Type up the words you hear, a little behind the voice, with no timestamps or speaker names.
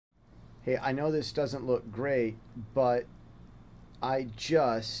Hey, I know this doesn't look great, but I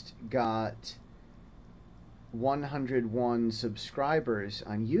just got 101 subscribers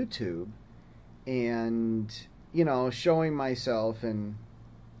on YouTube and, showing myself and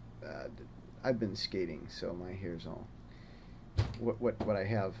uh, I've been skating, so my hair's all what I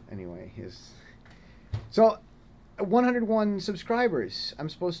have anyway is so 101 subscribers. I'm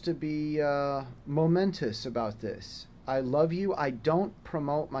supposed to be momentous about this. I love you. I don't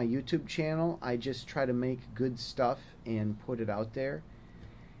promote my YouTube channel. I just try to make good stuff and put it out there.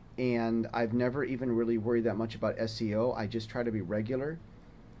 And I've never even really worried that much about SEO. I just try to be regular.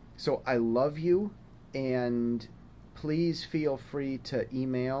 So I love you, and please feel free to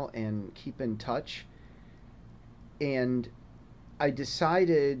email and keep in touch. And I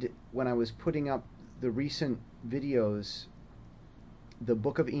decided when I was putting up the recent videos, the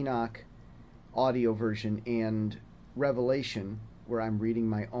Book of Enoch audio version and Revelation, where I'm reading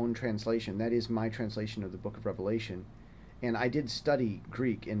my own translation. That is my translation of the Book of Revelation. And I did study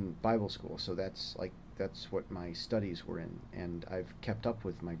Greek in Bible school, so that's what my studies were in, and I've kept up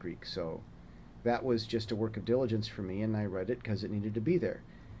with my Greek. So that was just a work of diligence for me, and I read it because it needed to be there.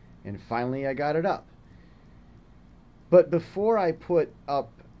 And finally I got it up. But before I put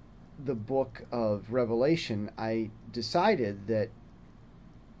up the book of Revelation, I decided that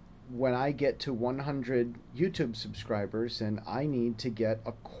when I get to 100 YouTube subscribers, and I need to get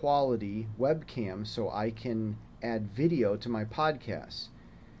a quality webcam so I can add video to my podcasts.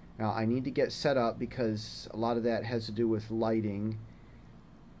 Now, I need to get set up because a lot of that has to do with lighting,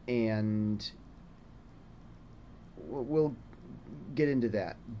 and we'll get into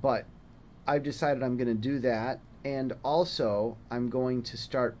that. But I've decided I'm going to do that, and also I'm going to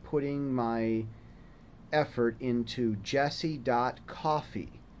start putting my effort into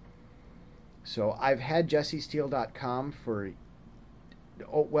Jesse.coffee. So I've had jessesteele.com for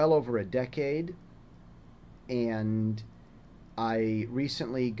well over a decade, and I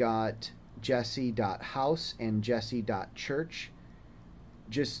recently got Jesse.house and Jesse.church,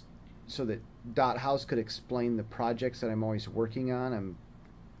 just so that .house could explain the projects that I'm always working on. I'm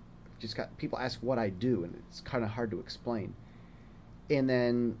just got people ask what I do, and it's kind of hard to explain. And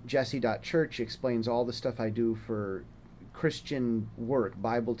then Jesse.church explains all the stuff I do for Christian work,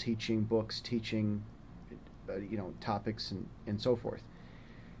 Bible teaching, books, teaching, topics and so forth.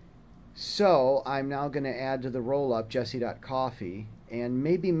 So I'm now going to add to the roll-up Jesse.coffee and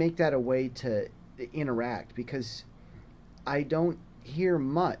maybe make that a way to interact, because I don't hear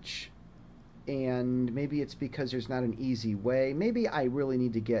much, and maybe it's because there's not an easy way. Maybe I really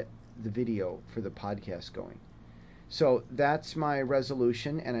need to get the video for the podcast going. So that's my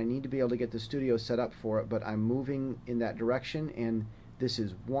resolution, and I need to be able to get the studio set up for it, but I'm moving in that direction, and this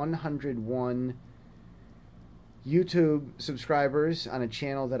is 101 YouTube subscribers on a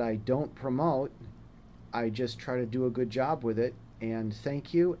channel that I don't promote. I just try to do a good job with it, and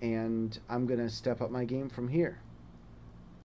thank you, and I'm going to step up my game from here.